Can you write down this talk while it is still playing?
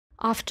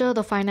after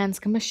the Finance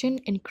Commission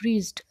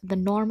increased the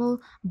normal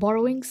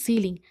borrowing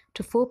ceiling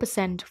to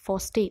 4% for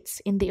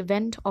states in the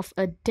event of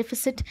a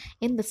deficit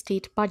in the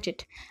state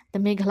budget. The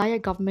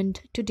Meghalaya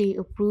government today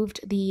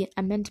approved the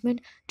amendment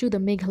to the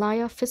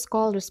Meghalaya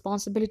Fiscal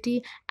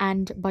Responsibility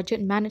and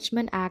Budget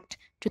Management Act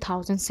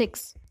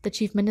 2006. The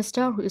Chief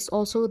Minister, who is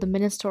also the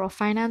Minister of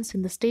Finance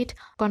in the state,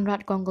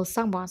 Conrad Gongal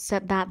Sangma,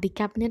 said that the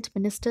Cabinet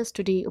Ministers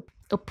today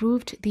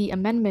approved the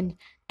amendment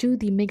to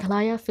the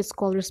Meghalaya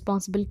Fiscal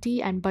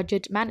Responsibility and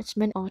Budget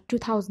Management of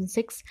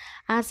 2006,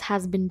 as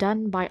has been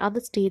done by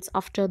other states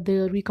after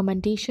the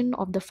recommendation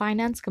of the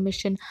Finance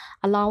Commission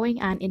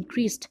allowing an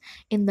increase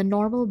in the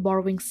normal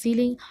borrowing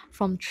ceiling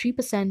from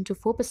 3% to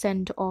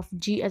 4% of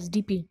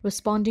GSDP.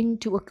 Responding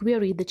to a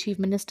query, the Chief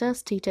Minister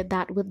stated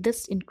that with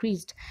this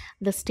increase,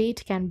 the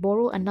state can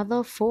borrow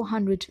another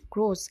 400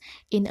 crores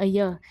in a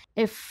year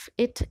if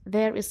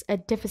there is a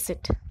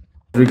deficit.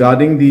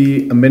 Regarding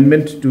the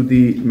amendment to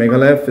the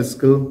Meghalaya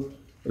Fiscal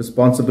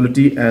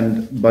Responsibility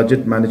and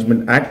Budget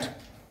Management Act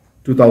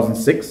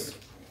 2006,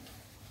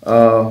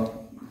 as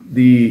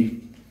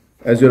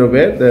you're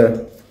aware,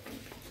 the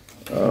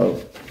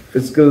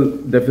fiscal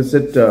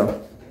deficit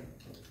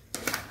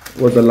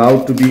was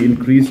allowed to be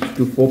increased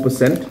to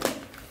 4%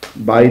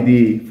 by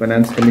the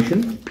Finance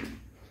Commission,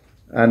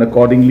 and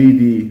accordingly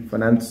the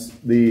finance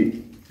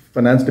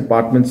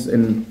departments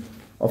in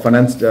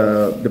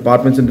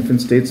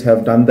different states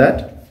have done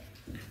that.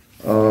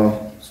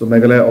 So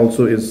Meghalaya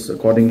also is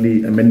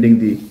accordingly amending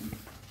the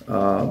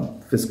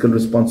Fiscal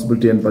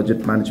Responsibility and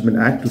Budget Management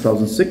Act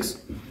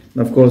 2006.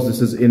 And of course, this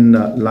is in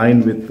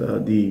line with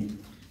the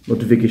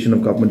notification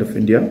of Government of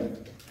India.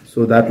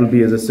 So that will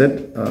be, as I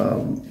said,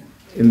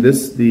 in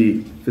this,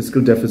 the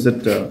fiscal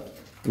deficit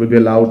will be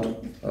allowed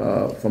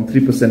from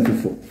 3% to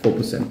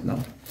 4% now.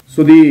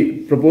 So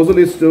the proposal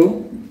is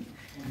to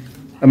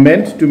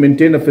amend to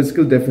maintain a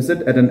fiscal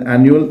deficit at an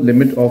annual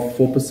limit of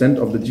 4%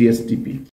 of the GSDP.